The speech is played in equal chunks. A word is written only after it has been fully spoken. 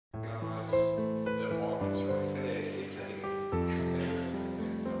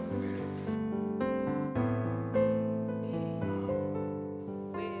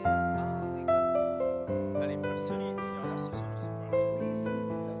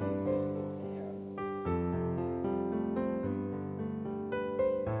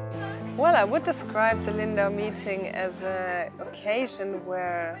Well, I would describe the Lindau meeting as an occasion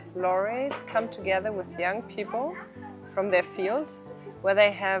where laureates come together with young people from their field, where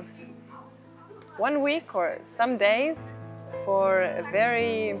they have 1 week or some days for a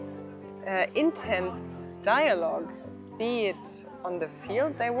very intense dialogue, be it on the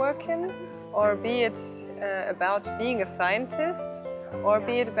field they work in, or be it about being a scientist, or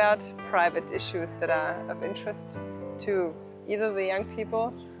be it about private issues that are of interest to either the young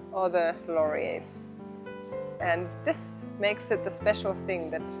people or the laureates. And this makes it the special thing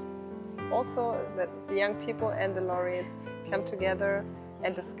that also that the young people and the laureates come together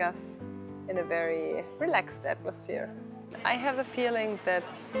and discuss in a very relaxed atmosphere. I have the feeling that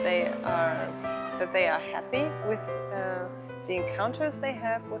they are happy with the encounters they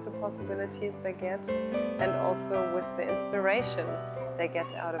have, with the possibilities they get, and also with the inspiration they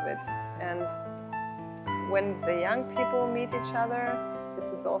get out of it. And when the young people meet each other,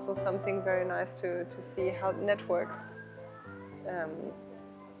 this is also something very nice to see how networks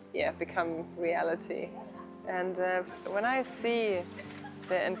become reality. And when I see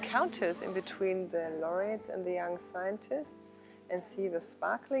the encounters in between the laureates and the young scientists and see the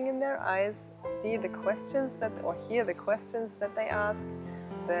sparkling in their eyes, see the questions or hear the questions that they ask,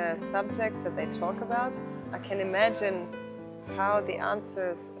 the subjects that they talk about, I can imagine how the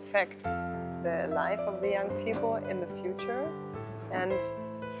answers affect the life of the young people in the future, and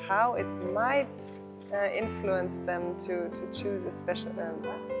how it might influence them to choose a special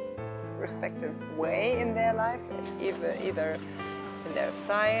respective way in their life, either in their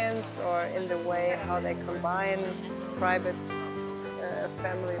science or in the way how they combine private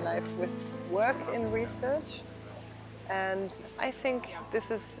family life with work in research. And I think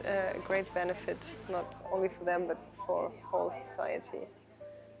this is a great benefit, not only for them but for whole society.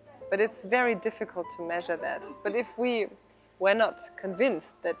 But it's very difficult to measure that. But if we were not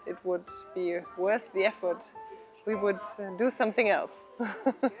convinced that it would be worth the effort, we would do something else.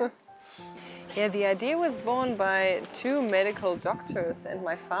 Yeah, the idea was born by 2 medical doctors and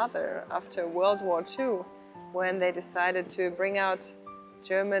my father after World War II, when they decided to bring out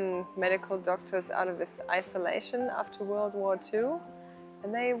German medical doctors out of this isolation after World War II,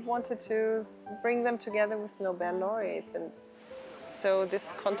 and they wanted to bring them together with Nobel laureates. And so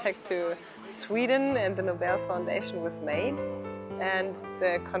this contact to Sweden and the Nobel Foundation was made, and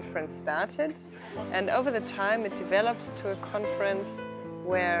the conference started. And over the time it developed to a conference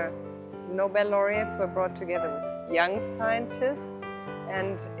where Nobel laureates were brought together with young scientists.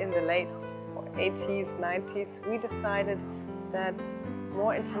 And in the late 80s, 90s, we decided that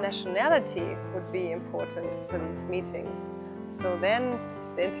more internationality would be important for these meetings. So then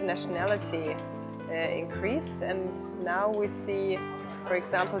the internationality increased, and now we see, for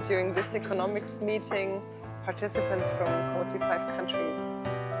example, during this economics meeting, participants from 45 countries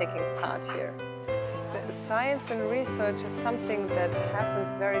taking part here. The science and research is something that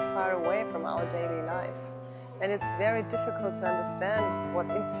happens very far away from our daily life, and it's very difficult to understand what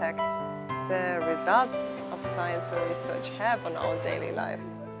impact the results of science and research have on our daily life.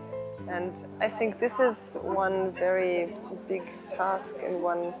 And I think this is one very big task and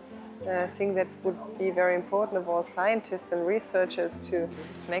one thing that would be very important of all scientists and researchers, to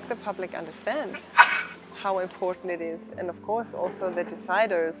make the public understand how important it is, and of course also the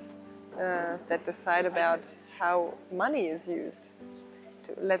deciders that decide about how money is used,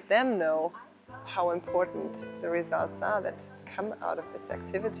 to let them know how important the results are that come out of this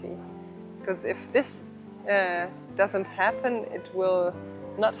activity. Because if this doesn't happen, it will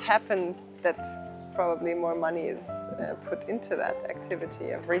not happen that probably more money is put into that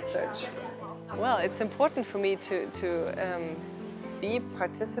activity of research. Well, it's important for me to be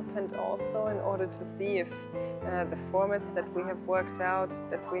participant also, in order to see if the formats that we have worked out,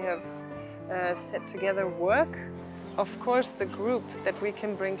 that we have set together work. Of course, the group that we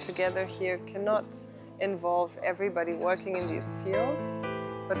can bring together here cannot involve everybody working in these fields,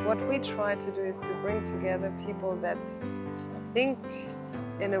 but what we try to do is to bring together people that think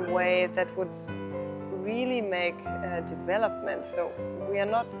in a way that would really make development. So we are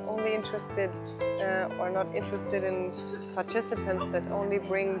not only interested or not interested in participants that only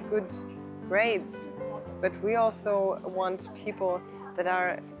bring good grades, but we also want people that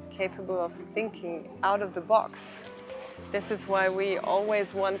are capable of thinking out of the box. This is why we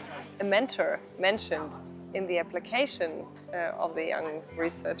always want a mentor mentioned in the application of the young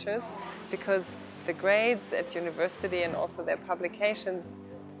researchers, because the grades at university and also their publications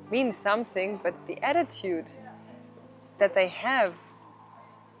mean something, but the attitude that they have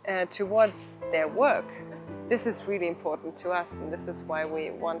towards their work, this is really important to us, and this is why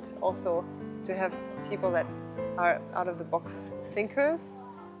we want also to have people that are out-of-the-box thinkers.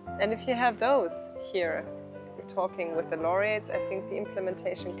 And if you have those here talking with the laureates, I think the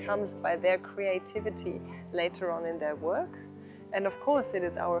implementation comes by their creativity later on in their work. And of course, it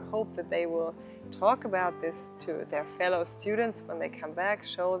is our hope that they will talk about this to their fellow students when they come back,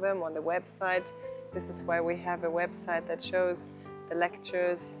 show them on the website. This is why we have a website that shows the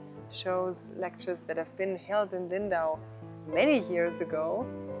lectures, shows lectures that have been held in Lindau many years ago,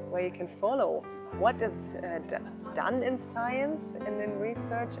 where you can follow what is done in science and in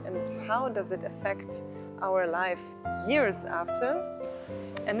research, and how does it affect our life years after.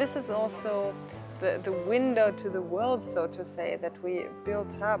 And this is also the window to the world, so to say, that we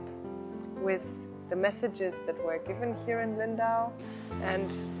built up with the messages that were given here in Lindau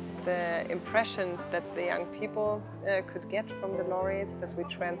and the impression that the young people could get from the laureates, that we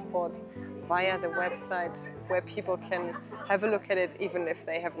transport via the website, where people can have a look at it even if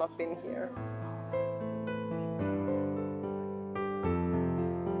they have not been here.